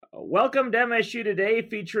Welcome to MSU Today,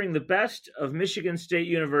 featuring the best of Michigan State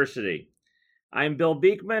University. I'm Bill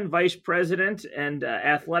Beekman, Vice President and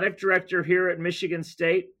Athletic Director here at Michigan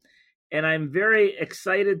State, and I'm very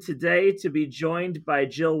excited today to be joined by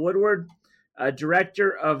Jill Woodward,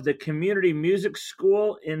 Director of the Community Music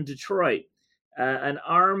School in Detroit, an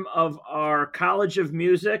arm of our College of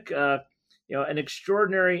Music, an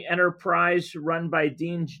extraordinary enterprise run by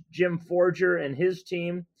Dean Jim Forger and his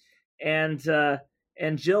team,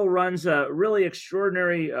 and Jill runs a really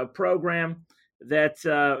extraordinary program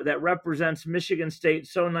that represents Michigan State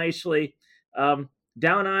so nicely, down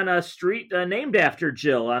on a street named after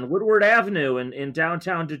Jill on Woodward Avenue in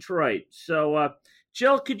downtown Detroit. So,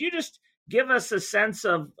 Jill, could you just give us a sense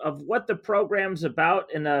of what the program's about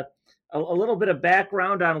and a little bit of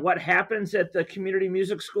background on what happens at the Community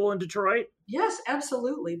Music School in Detroit? Yes,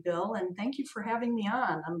 absolutely, Bill, and thank you for having me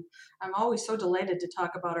on. I'm always so delighted to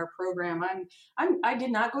talk about our program. I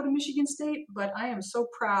did not go to Michigan State, but I am so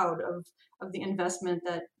proud of the investment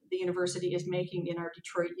that the university is making in our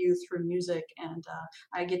Detroit youth through music, and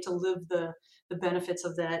I get to live the benefits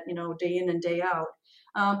of that, day in and day out.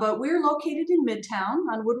 But we're located in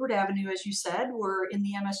Midtown on Woodward Avenue, as you said. We're in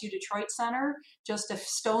the MSU Detroit Center, just a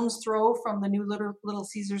stone's throw from the new Little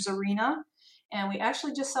Caesars Arena. And we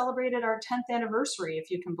actually just celebrated our 10th anniversary, if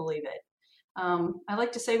you can believe it. I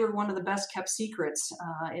like to say we're one of the best kept secrets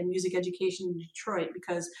in music education in Detroit,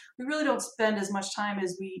 because we really don't spend as much time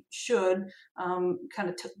as we should kind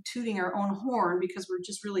of tooting our own horn, because we're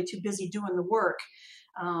just really too busy doing the work.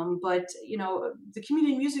 But the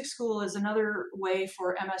Community Music School is another way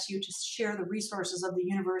for MSU to share the resources of the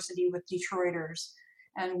university with Detroiters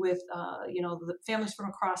and with the families from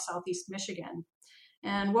across Southeast Michigan.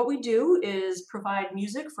 And what we do is provide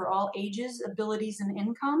music for all ages, abilities, and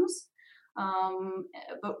incomes.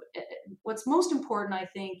 But what's most important, I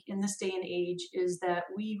think, in this day and age is that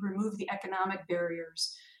we remove the economic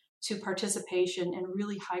barriers to participation in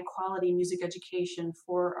really high quality music education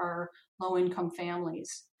for our low income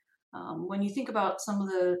families. When you think about some of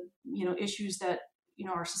the issues that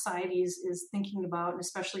our society is thinking about, and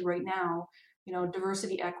especially right now,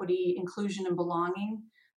 diversity, equity, inclusion, and belonging.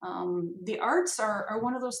 The arts are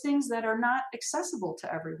one of those things that are not accessible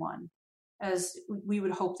to everyone as we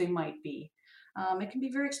would hope they might be. It can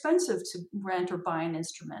be very expensive to rent or buy an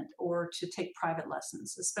instrument or to take private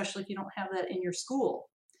lessons, especially if you don't have that in your school.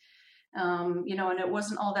 And it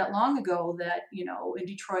wasn't all that long ago that, in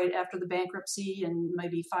Detroit after the bankruptcy and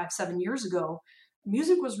maybe 5-7 years ago,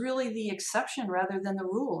 music was really the exception rather than the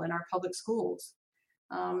rule in our public schools.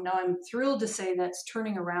 Now, I'm thrilled to say that's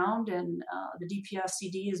turning around, and the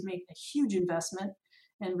DPSCD is making a huge investment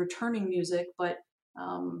in returning music. But,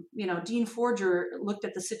 Dean Forger looked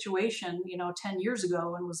at the situation, 10 years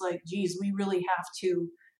ago and was like, geez, we really have to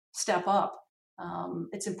step up.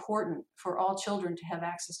 It's important for all children to have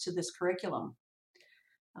access to this curriculum.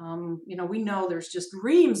 We know there's just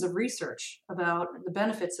reams of research about the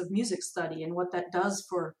benefits of music study and what that does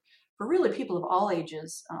for really people of all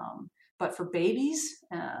ages. But for babies,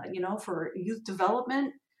 for youth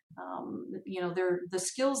development, they're the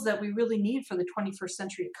skills that we really need for the 21st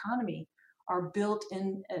century economy are built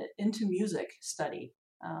into music study.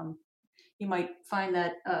 You might find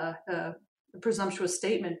that a presumptuous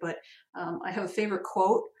statement, but I have a favorite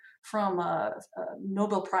quote from a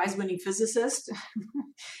Nobel Prize winning physicist,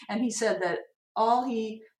 and he said that all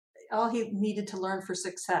he needed to learn for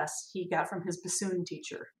success, he got from his bassoon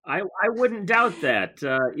teacher. I wouldn't doubt that.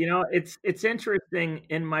 It's interesting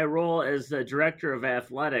in my role as the director of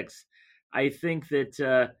athletics. I think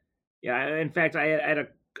that, in fact, I had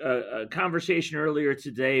a conversation earlier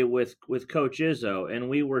today with Coach Izzo, and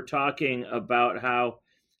we were talking about how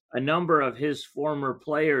a number of his former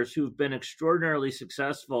players who've been extraordinarily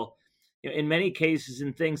successful, in many cases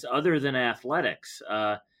in things other than athletics,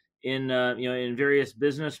 in various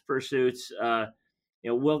business pursuits,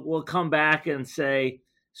 we'll come back and say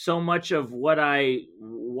so much of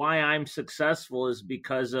why I'm successful is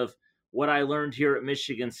because of what I learned here at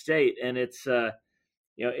Michigan State, and it's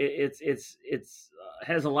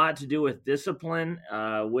has a lot to do with discipline,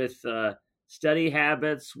 with study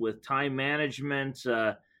habits, with time management.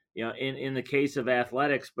 In the case of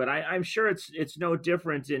athletics, but I'm sure it's no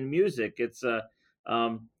different in music. It's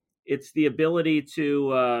the ability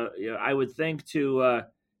to, I would think, to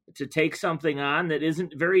take something on that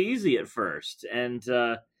isn't very easy at first, and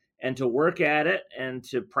to work at it, and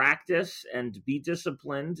to practice, and be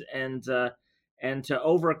disciplined, and to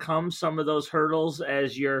overcome some of those hurdles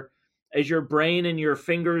as your brain and your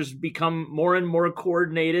fingers become more and more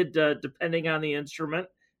coordinated, depending on the instrument,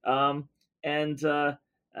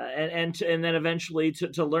 and then eventually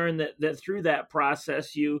to learn that through that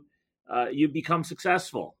process you become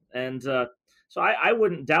successful. And so I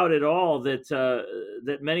wouldn't doubt at all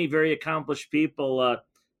that many very accomplished people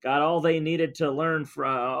got all they needed to learn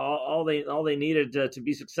from all they needed to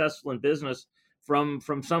be successful in business from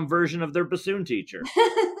some version of their bassoon teacher.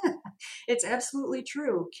 It's absolutely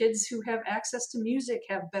true. Kids who have access to music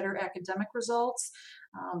have better academic results,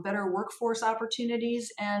 better workforce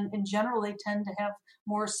opportunities, and in general, they tend to have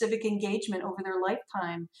more civic engagement over their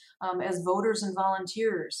lifetime as voters and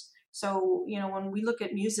volunteers. So, when we look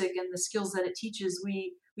at music and the skills that it teaches,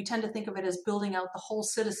 we tend to think of it as building out the whole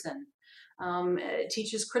citizen. It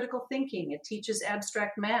teaches critical thinking. It teaches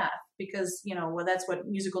abstract math because, well, that's what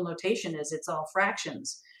musical notation is. It's all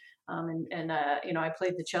fractions. I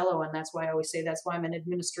played the cello, and that's why I always say that's why I'm in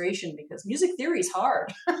administration, because music theory is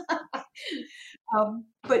hard.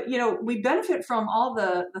 But we benefit from all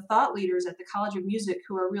the thought leaders at the College of Music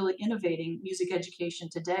who are really innovating music education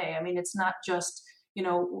today. I mean, it's not just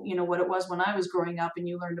what it was when I was growing up, and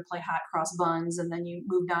you learned to play hot cross buns, and then you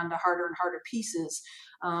moved on to harder and harder pieces.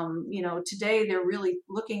 Today they're really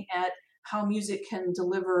looking at how music can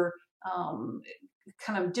deliver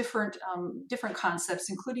kind of different concepts,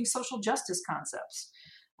 including social justice concepts.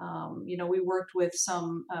 We worked with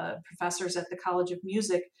some professors at the College of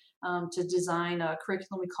Music to design a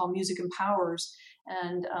curriculum we call Music Empowers.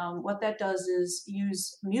 And what that does is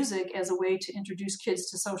use music as a way to introduce kids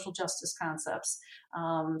to social justice concepts.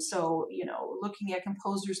 Looking at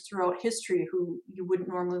composers throughout history who you wouldn't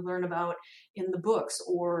normally learn about in the books,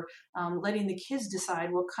 or letting the kids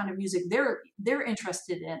decide what kind of music they're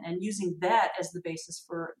interested in, and using that as the basis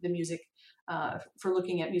for the music, for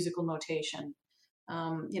looking at musical notation.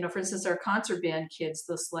 For instance, our concert band kids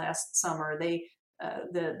this last summer,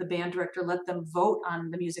 the band director let them vote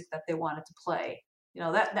on the music that they wanted to play.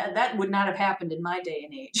 That would not have happened in my day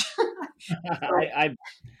and age.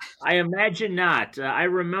 I imagine not. I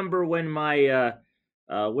remember when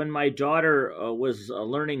my daughter was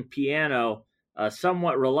learning piano,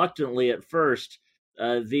 somewhat reluctantly at first.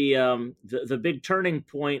 The big turning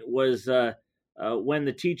point was when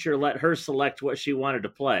the teacher let her select what she wanted to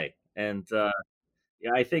play, and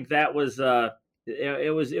I think that was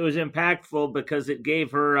it was impactful because it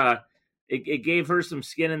gave her it gave her some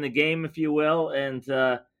skin in the game, if you will, and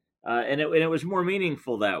it was more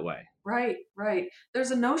meaningful that way. Right.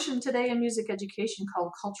 There's a notion today in music education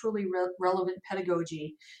called culturally relevant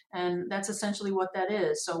pedagogy, and that's essentially what that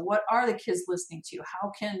is. So, what are the kids listening to?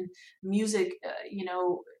 How can music,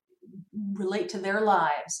 relate to their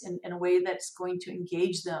lives in a way that's going to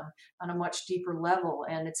engage them on a much deeper level?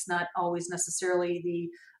 And it's not always necessarily the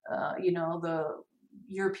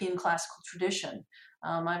European classical tradition.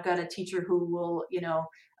 I've got a teacher who will,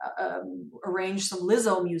 arrange some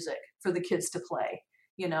Lizzo music for the kids to play,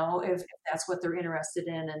 if that's what they're interested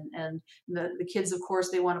in. And the kids, of course,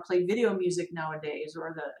 they want to play video music nowadays,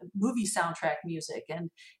 or the movie soundtrack music. And,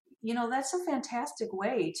 that's a fantastic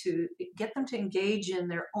way to get them to engage in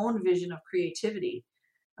their own vision of creativity,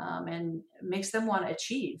 and makes them want to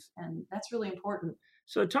achieve. And that's really important.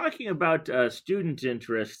 So talking about student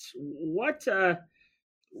interests, what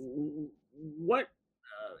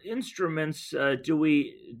instruments do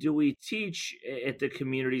we teach at the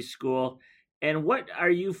community school, and what are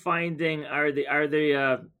you finding are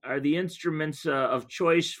the instruments of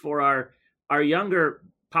choice for our younger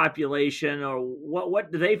population, or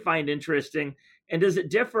what do they find interesting, and does it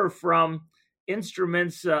differ from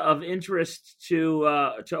instruments of interest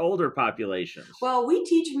to older populations? Well, we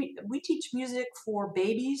teach music for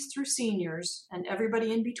babies through seniors and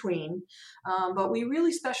everybody in between, but we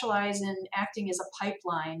really specialize in acting as a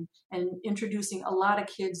pipeline and introducing a lot of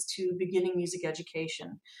kids to beginning music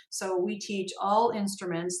education. So we teach all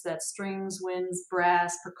instruments, that's strings, winds,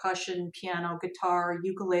 brass, percussion, piano, guitar,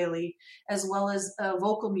 ukulele, as well as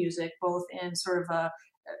vocal music, both in sort of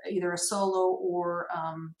either a solo or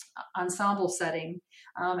ensemble setting.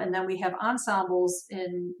 And then we have ensembles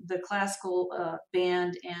in the classical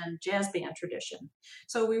band and jazz band tradition.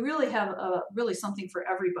 So we really have really something for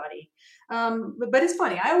everybody. But it's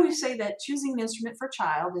funny, I always say that choosing an instrument for a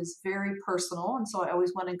child is very personal. And so I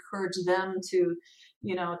always want to encourage them to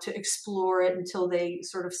explore it until they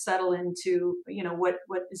sort of settle into, what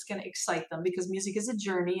is going to excite them, because music is a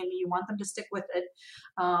journey and you want them to stick with it.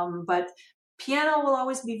 But piano will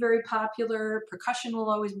always be very popular. Percussion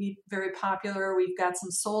will always be very popular. We've got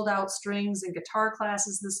some sold out strings and guitar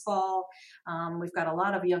classes this fall. We've got a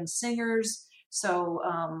lot of young singers. So,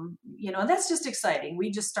 that's just exciting. We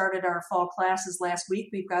just started our fall classes last week.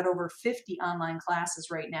 We've got over 50 online classes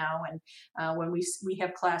right now. And when we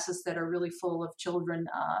have classes that are really full of children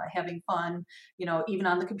having fun, even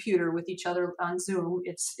on the computer with each other on Zoom,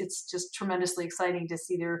 it's just tremendously exciting to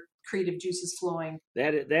see their creative juices flowing.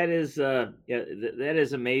 That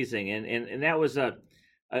is amazing. And that was a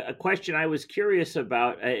question I was curious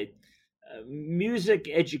about. Music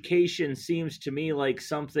education seems to me like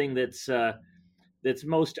something that's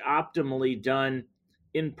most optimally done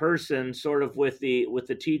in person, sort of with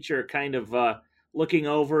the teacher kind of looking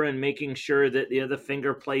over and making sure that the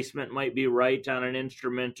finger placement might be right on an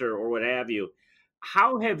instrument or what have you.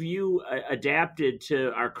 How have you adapted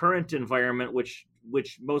to our current environment, which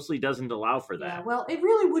mostly doesn't allow for that? Yeah, well, it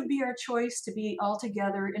really would be our choice to be all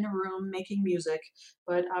together in a room making music,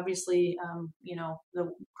 but obviously,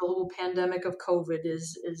 the global pandemic of COVID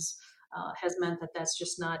is has meant that that's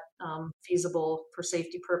just not feasible for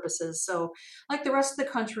safety purposes. So, like the rest of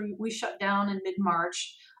the country, we shut down in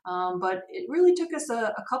mid-March. But it really took us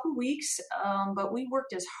a couple weeks, but we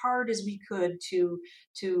worked as hard as we could to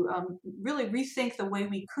really rethink the way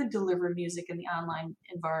we could deliver music in the online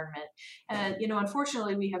environment. And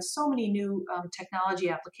unfortunately, we have so many new technology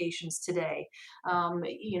applications today.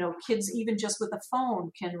 Kids even just with a phone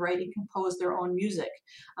can write and compose their own music,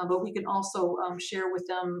 but we can also share with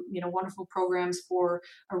them wonderful programs for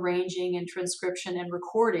arranging and transcription and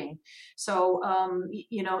recording. So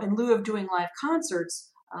in lieu of doing live concerts,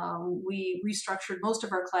 we restructured most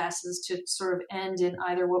of our classes to sort of end in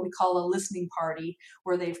either what we call a listening party,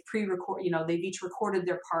 where they've they've each recorded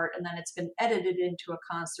their part and then it's been edited into a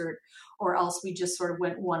concert, or else we just sort of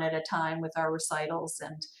went one at a time with our recitals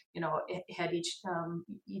and had each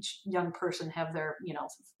young person have their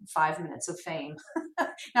 5 minutes of fame.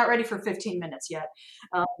 Not ready for 15 minutes yet.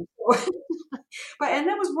 Um, and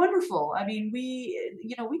that was wonderful. I mean, we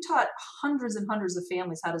taught hundreds and hundreds of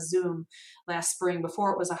families how to Zoom last spring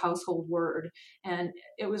before it was a household word. And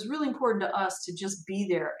it was really important to us to just be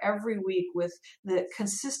there every week with the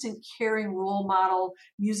consistent, caring role model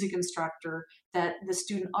music instructor that the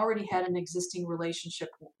student already had an existing relationship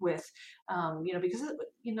with. Because,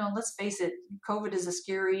 let's face it, COVID is a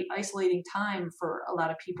scary, isolating time for a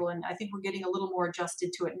lot of people. And I think we're getting a little more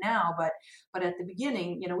adjusted to it now. But at the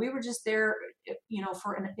beginning, we were just there,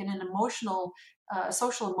 in an emotional,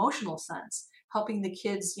 social emotional sense, helping the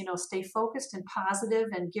kids, stay focused and positive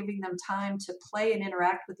and giving them time to play and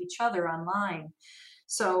interact with each other online.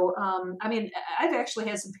 So, I've actually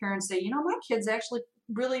had some parents say, my kids actually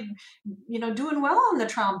really, doing well on the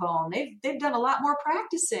trombone. They've done a lot more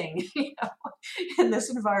practicing, in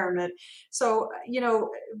this environment. So,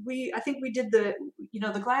 I think we did the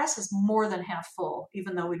glass is more than half full,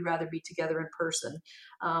 even though we'd rather be together in person.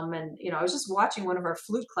 I was just watching one of our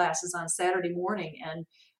flute classes on Saturday morning, and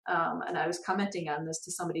I was commenting on this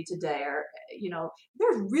to somebody today,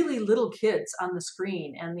 there's really little kids on the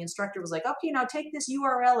screen. And the instructor was like, okay, now take this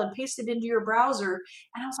URL and paste it into your browser.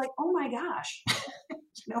 And I was like, oh my gosh.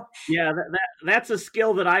 Yeah, that's a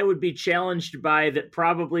skill that I would be challenged by, that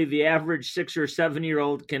probably the average 6 or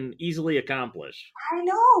 7-year-old can easily accomplish. I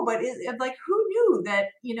know, but like, who knew that,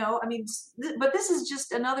 but this is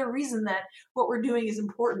just another reason that what we're doing is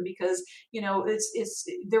important, because,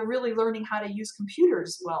 they're really learning how to use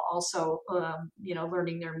computers while also,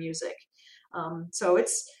 learning their music. So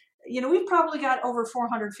we've probably got over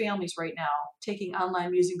 400 families right now taking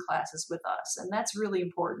online music classes with us, and that's really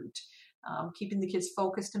important. Keeping the kids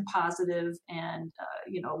focused and positive, and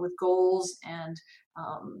with goals, and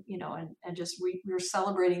and just we're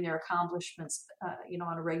celebrating their accomplishments,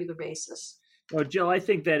 on a regular basis. Well, Jill, I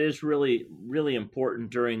think that is really, really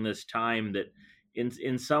important during this time that,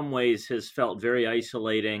 in some ways, has felt very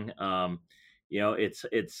isolating.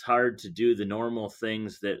 It's hard to do the normal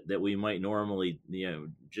things that we might normally,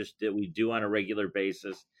 just that we do on a regular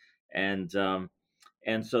basis, and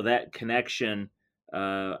so that connection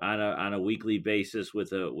on a weekly basis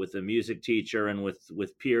with a music teacher and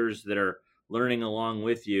with peers that are learning along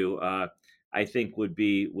with you, I think would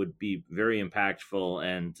be very impactful.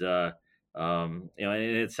 And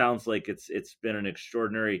it sounds like it's been an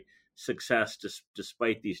extraordinary success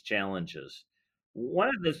despite these challenges. One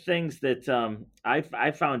of the things that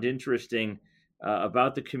I found interesting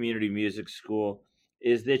about the community music school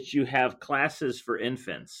is that you have classes for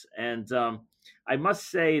infants, and I must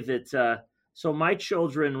say that. So my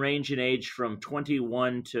children range in age from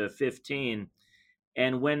 21 to 15.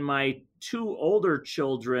 And when my 2 older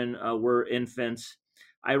children were infants,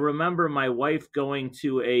 I remember my wife going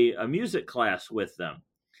to a music class with them.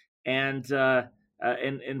 And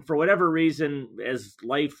and for whatever reason, as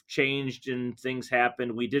life changed and things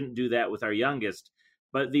happened, we didn't do that with our youngest.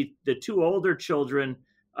 But the two older children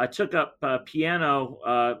took up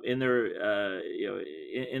piano in their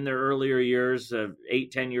in their earlier years,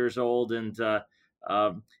 8, 10 years old, and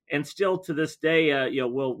still to this day,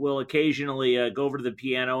 we'll occasionally go over to the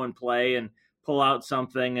piano and play and pull out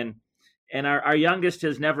something. And our youngest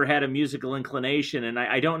has never had a musical inclination, and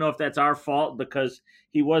I don't know if that's our fault because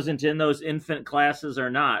he wasn't in those infant classes or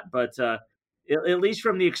not. But at least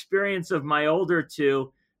from the experience of my older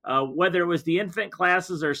two, whether it was the infant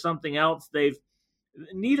classes or something else,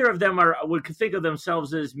 neither of them would think of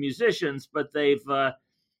themselves as musicians, but they've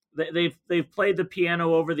played the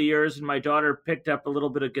piano over the years, and my daughter picked up a little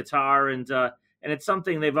bit of guitar, and it's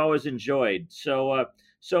something they've always enjoyed. So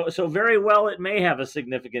very well, it may have a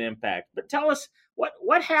significant impact. But tell us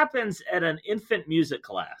what happens at an infant music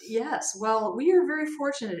class. Yes, well, we are very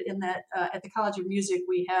fortunate in that at the College of Music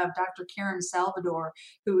we have Dr. Karen Salvador,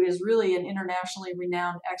 who is really an internationally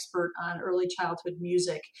renowned expert on early childhood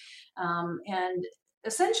music, and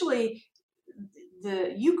essentially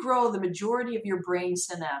you grow the majority of your brain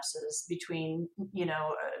synapses between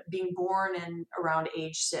being born and around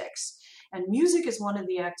age 6, and music is one of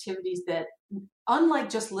the activities that, unlike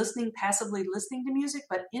just passively listening to music,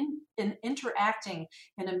 but in interacting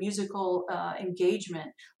in a musical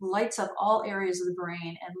engagement, lights up all areas of the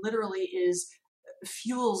brain and literally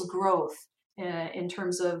fuels growth in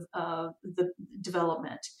terms of the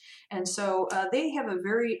development. And so they have a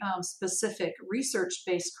very specific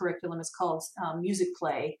research-based curriculum. It's called Music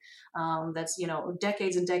Play. That's,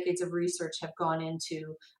 decades and decades of research have gone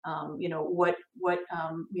into, what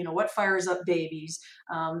fires up babies.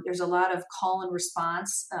 There's a lot of call and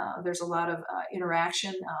response. There's a lot of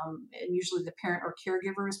interaction, and usually the parent or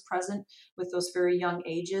caregiver is present with those very young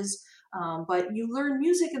ages. But you learn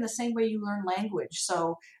music in the same way you learn language.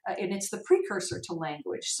 So, and it's the precursor to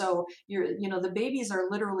language. So the babies are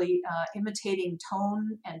literally imitating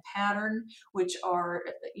tone and pattern, which are,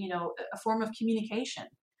 a form of communication.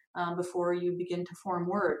 Before you begin to form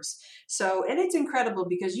words. So, and it's incredible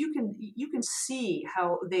because you can see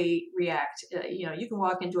how they react. You can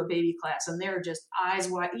walk into a baby class and they're just eyes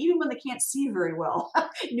wide, even when they can't see very well.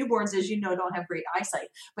 Newborns, as you know, don't have great eyesight,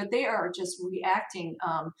 but they are just reacting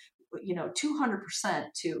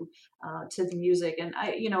 200% to the music. And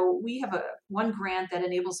we have one grant that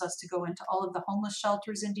enables us to go into all of the homeless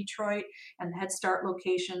shelters in Detroit and Head Start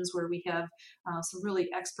locations where we have some really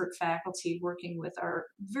expert faculty working with our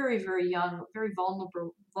very, very young, very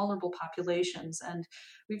vulnerable populations. And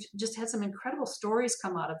we've just had some incredible stories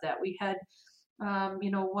come out of that. We had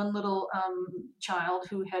one little child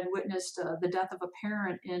who had witnessed the death of a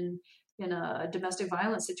parent in a domestic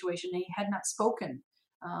violence situation, and he had not spoken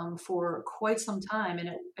for quite some time.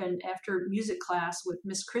 And after music class with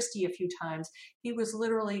Miss Christie a few times, he was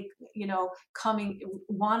literally,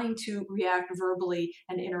 wanting to react verbally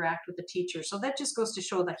and interact with the teacher. So that just goes to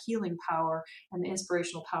show the healing power and the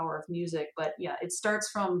inspirational power of music. But yeah, it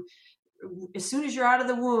starts from as soon as you're out of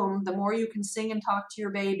the womb, the more you can sing and talk to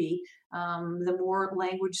your baby, the more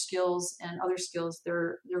language skills and other skills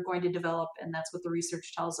they're going to develop, and that's what the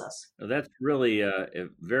research tells us. Well, that's really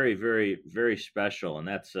very, very, very special, and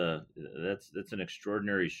that's an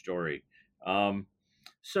extraordinary story.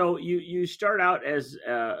 So you start out as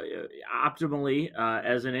optimally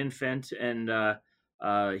as an infant and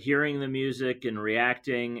hearing the music and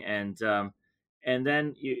reacting, and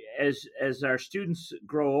then as our students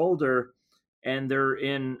grow older and they're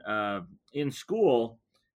in school,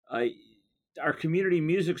 our community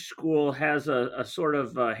music school has a sort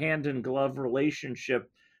of hand in glove relationship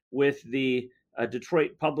with the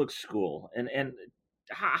Detroit Public School. And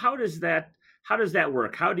how does that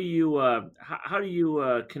work? How do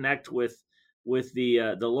you connect with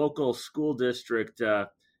the local school district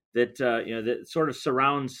that sort of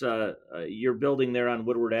surrounds your building there on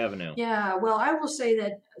Woodward Avenue? Yeah, well, I will say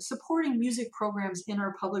that supporting music programs in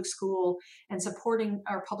our public school and supporting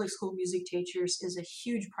our public school music teachers is a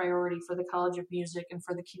huge priority for the College of Music and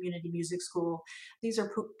for the community music school. These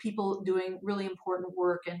are people doing really important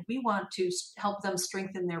work, and we want to help them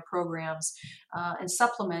strengthen their programs and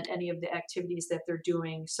supplement any of the activities that they're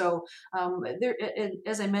doing. So,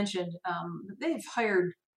 as I mentioned, they've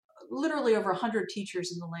hired literally over 100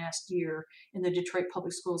 teachers in the last year in the Detroit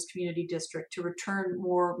Public Schools Community District to return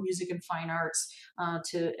more music and fine arts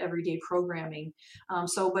to everyday programming.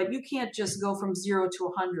 But you can't just go from 0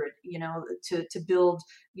 to 100, to build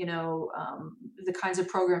the kinds of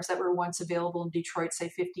programs that were once available in Detroit, say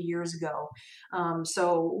 50 years ago.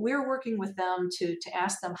 So we're working with them to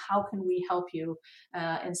ask them, how can we help you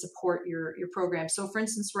and support your program? So for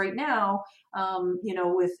instance, right now,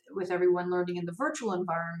 with everyone learning in the virtual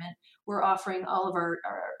environment, we're offering all of our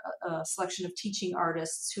selection of teaching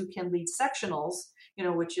artists who can lead sectionals,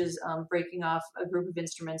 which is breaking off a group of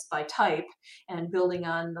instruments by type and building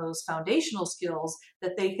on those foundational skills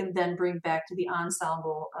that they can then bring back to the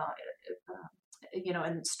ensemble,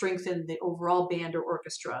 and strengthen the overall band or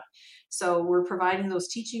orchestra. So we're providing those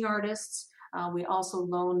teaching artists. We also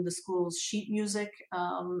loan the schools sheet music,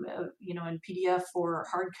 in PDF or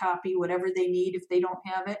hard copy, whatever they need. If they don't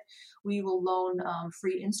have it, we will loan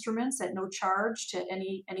free instruments at no charge to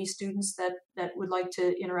any students that would like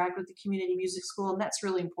to interact with the community music school. And that's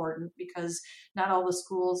really important because not all the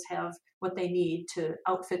schools have what they need to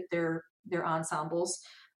outfit their ensembles.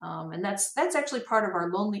 And that's actually part of our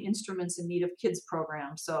Lonely Instruments in Need of Kids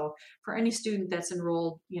program. So for any student that's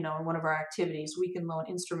enrolled, in one of our activities, we can loan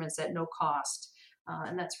instruments at no cost.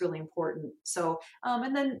 And that's really important. So,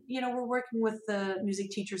 and then, we're working with the music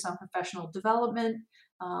teachers on professional development.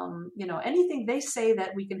 Anything they say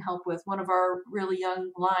that we can help with. One of our really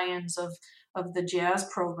young lions of the jazz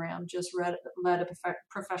program just led a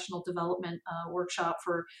professional development workshop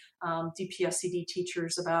for DPSCD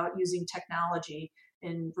teachers about using technology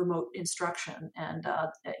in remote instruction. And,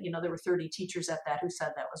 there were 30 teachers at that who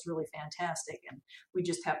said that was really fantastic. And we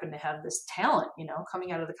just happen to have this talent,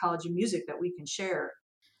 coming out of the College of Music that we can share.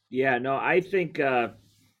 Yeah, no, I think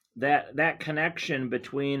that connection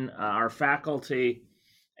between our faculty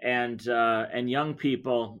and young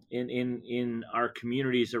people in our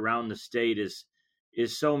communities around the state is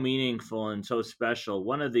so meaningful and so special.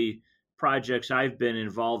 One of the projects I've been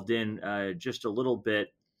involved in just a little bit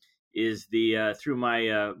is the through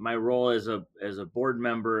my role as a board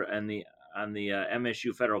member on the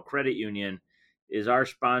MSU Federal Credit Union, is our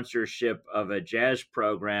sponsorship of a jazz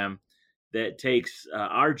program that takes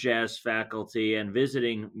our jazz faculty and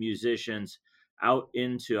visiting musicians out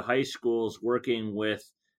into high schools, working with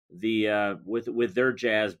with their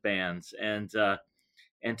jazz bands, and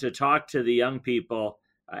to talk to the young people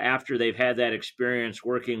after they've had that experience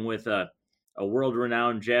working with a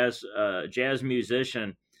world-renowned jazz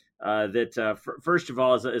musician. That first of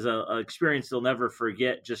all is a experience they'll never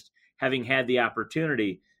forget, just having had the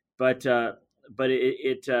opportunity. But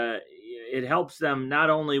it helps them not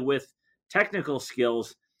only with technical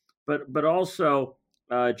skills, but also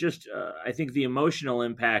I think the emotional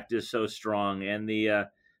impact is so strong, and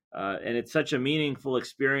and it's such a meaningful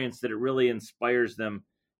experience that it really inspires them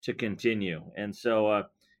to continue. And so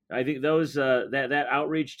I think those that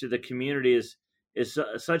outreach to the community is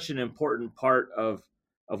such an important part of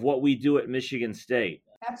what we do at Michigan State.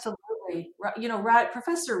 Absolutely.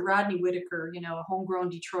 Professor Rodney Whitaker, a homegrown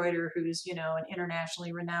Detroiter who's, an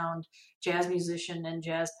internationally renowned jazz musician and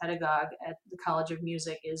jazz pedagogue at the College of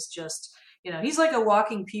Music, is just, he's like a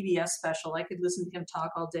walking PBS special. I could listen to him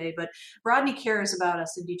talk all day, but Rodney cares about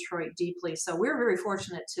us in Detroit deeply. So we're very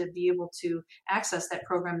fortunate to be able to access that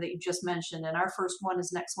program that you just mentioned. And our first one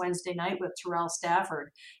is next Wednesday night with Terrell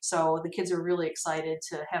Stafford. So the kids are really excited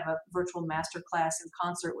to have a virtual masterclass in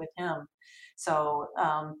concert with him. So,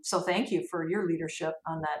 thank you for your leadership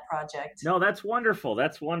on that project. No, that's wonderful.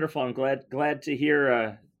 That's wonderful. I'm glad to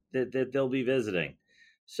hear that they'll be visiting.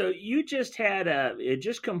 So you just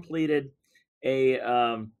just completed a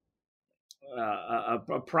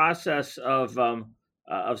process of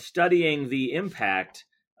studying the impact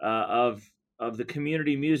of the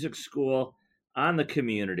community music school on the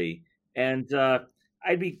community, and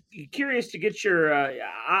I'd be curious to get your.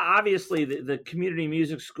 Obviously, the community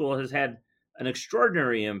music school has had an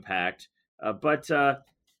extraordinary impact, but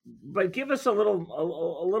give us a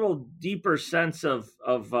little deeper sense of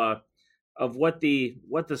what the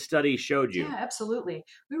study showed you. Yeah, absolutely.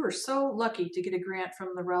 We were so lucky to get a grant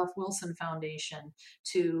from the Ralph Wilson Foundation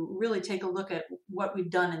to really take a look at what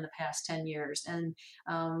we've done in the past 10 years. And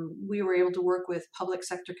we were able to work with public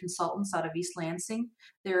sector consultants out of East Lansing.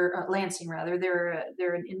 They're Lansing rather.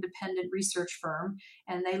 They're an independent research firm,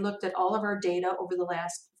 and they looked at all of our data over the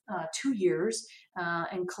last 2 years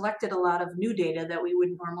and collected a lot of new data that we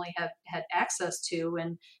wouldn't normally have had access to,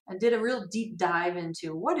 and did a real deep dive into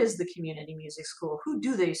what is the community music school, who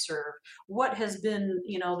do they serve, what has been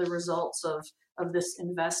the results of this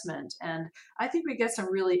investment. And I think we get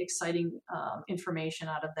some really exciting information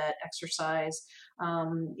out of that exercise.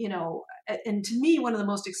 And to me, one of the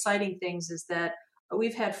most exciting things is that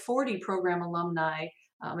we've had 40 program alumni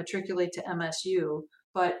matriculate to MSU.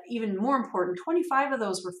 But even more important, 25 of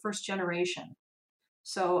those were first generation.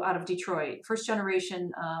 So out of Detroit, first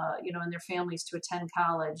generation, in their families to attend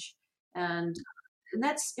college, and and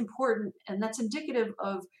that's important, and that's indicative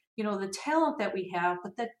of the talent that we have,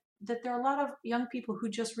 but that there are a lot of young people who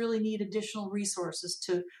just really need additional resources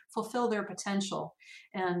to fulfill their potential.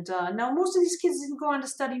 And now most of these kids didn't go on to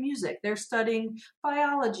study music. They're studying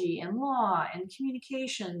biology and law and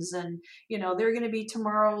communications, and they're going to be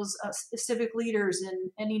tomorrow's civic leaders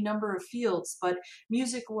in any number of fields. But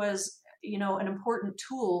music was an important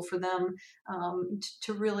tool for them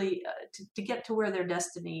to really to get to where their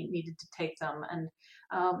destiny needed to take them. And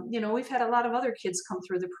we've had a lot of other kids come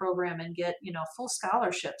through the program and get full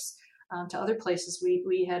scholarships to other places.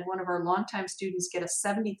 We had one of our longtime students get a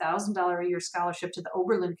 $70,000 a year scholarship to the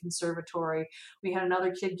Oberlin Conservatory. We had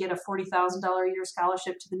another kid get a $40,000 a year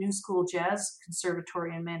scholarship to the New School Jazz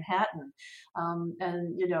Conservatory in Manhattan.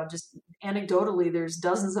 And just anecdotally, there's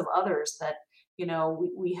dozens of others that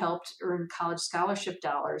we helped earn college scholarship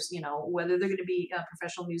dollars. Whether they're going to be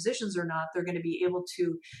professional musicians or not, they're going to be able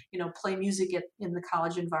to play music in the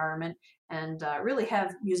college environment and really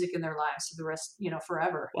have music in their lives for the rest,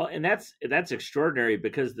 forever. Well, and that's extraordinary,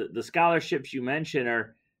 because the scholarships you mentioned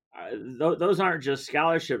are those aren't just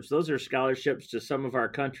scholarships; those are scholarships to some of our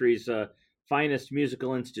country's finest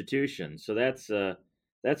musical institutions. So that's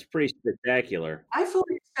pretty spectacular. I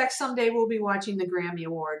fully expect someday we'll be watching the Grammy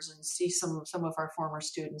Awards and see some of our former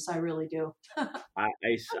students. I really do. I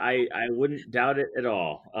wouldn't doubt it at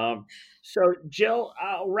all. So, Jill,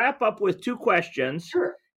 I'll wrap up with two questions.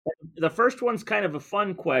 Sure. The first one's kind of a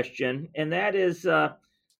fun question, and that is, I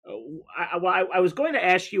was going to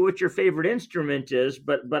ask you what your favorite instrument is,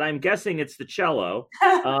 but I'm guessing it's the cello.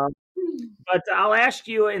 But I'll ask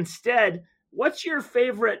you instead, what's your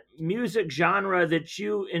favorite music genre that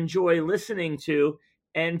you enjoy listening to,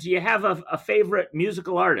 and do you have a favorite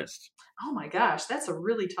musical artist? Oh my gosh, that's a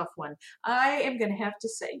really tough one. I am going to have to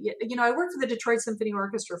say, I worked for the Detroit Symphony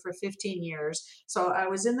Orchestra for 15 years, so I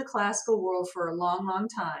was in the classical world for a long, long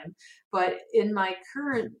time. But in my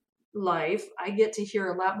current life, I get to hear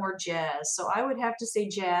a lot more jazz. So I would have to say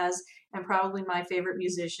jazz, and probably my favorite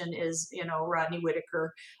musician is, Rodney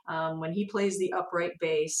Whitaker. When he plays the upright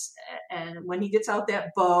bass, and when he gets out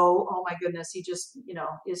that bow, oh my goodness, he just,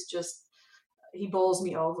 is just he bowls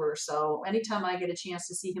me over. So anytime I get a chance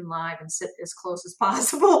to see him live and sit as close as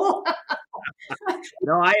possible.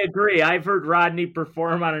 No, I agree. I've heard Rodney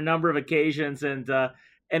perform on a number of occasions, and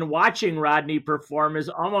watching Rodney perform is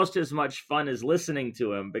almost as much fun as listening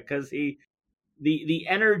to him, because the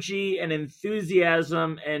energy and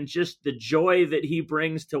enthusiasm and just the joy that he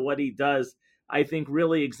brings to what he does, I think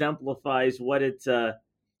really exemplifies what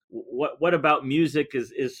about music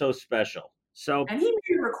is so special. So, and he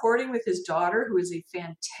made a recording with his daughter, who is a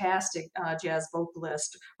fantastic jazz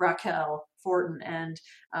vocalist, Raquel Fortin. And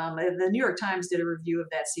the New York Times did a review of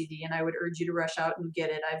that CD, and I would urge you to rush out and get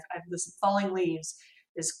it. I've listened. Falling Leaves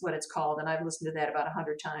is what it's called, and I've listened to that about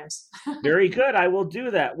 100 times. Very good. I will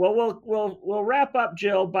do that. Well, we'll wrap up,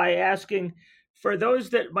 Jill, by asking, for those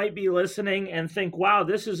that might be listening and think, "Wow,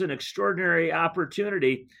 this is an extraordinary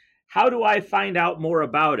opportunity. How do I find out more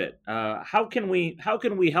about it? How can we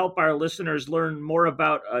help our listeners learn more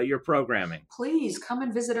about your programming?" Please come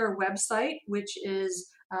and visit our website, which is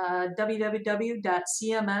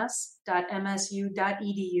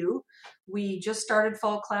www.cms.msu.edu. We just started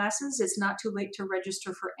fall classes. It's not too late to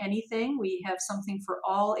register for anything. We have something for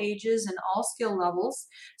all ages and all skill levels.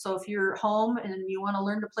 So if you're home and you want to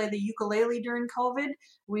learn to play the ukulele during COVID,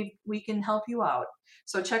 we can help you out.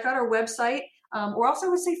 So check out our website. Or also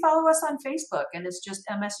would say follow us on Facebook, and it's just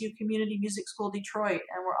MSU Community Music School Detroit,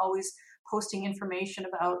 and we're always posting information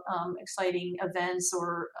about exciting events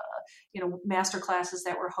or master classes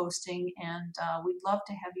that we're hosting, and we'd love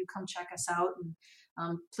to have you come check us out, and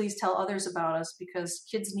please tell others about us, because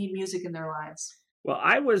kids need music in their lives. Well,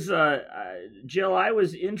 Jill, I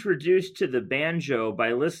was introduced to the banjo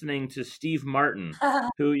by listening to Steve Martin,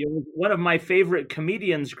 who was one of my favorite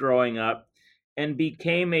comedians growing up, and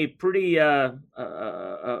became a pretty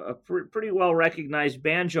well recognized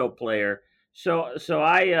banjo player. So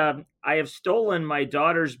I have stolen my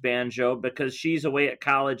daughter's banjo because she's away at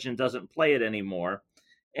college and doesn't play it anymore,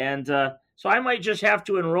 and so I might just have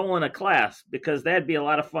to enroll in a class, because that'd be a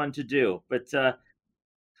lot of fun to do. But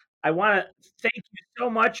I want to thank you so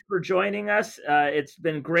much for joining us. It's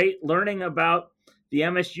been great learning about the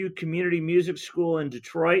MSU Community Music School in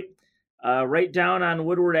Detroit. Right down on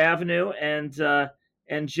Woodward Avenue. And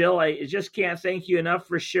Jill, I just can't thank you enough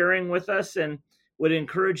for sharing with us, and would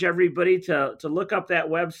encourage everybody to look up that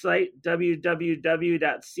website,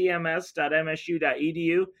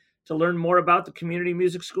 www.cms.msu.edu, to learn more about the Community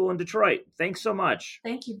Music School in Detroit. Thanks so much.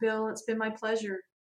 Thank you, Bill. It's been my pleasure.